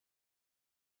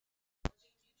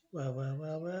Well,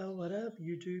 what up,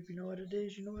 YouTube? You know what it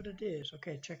is? You know what it is.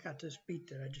 Okay, check out this beat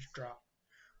that I just dropped.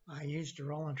 I used the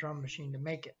Roland drum machine to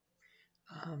make it.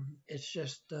 It's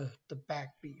just the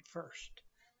backbeat first.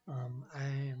 I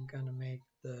am gonna make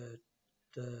the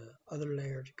other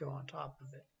layer to go on top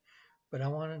of it. But I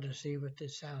wanted to see what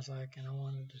this sounds like, and I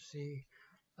wanted to see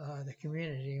the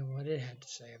community and what it had to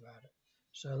say about it.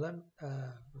 So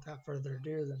without further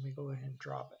ado, let me go ahead and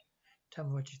drop it. Tell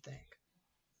me what you think.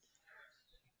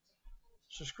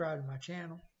 Subscribe to my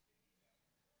channel,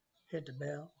 hit the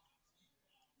bell,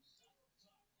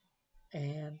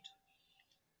 and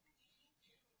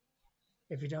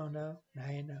if you don't know,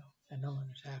 now you know. And knowing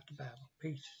is half the battle.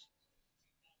 Peace.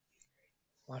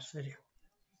 Watch the video.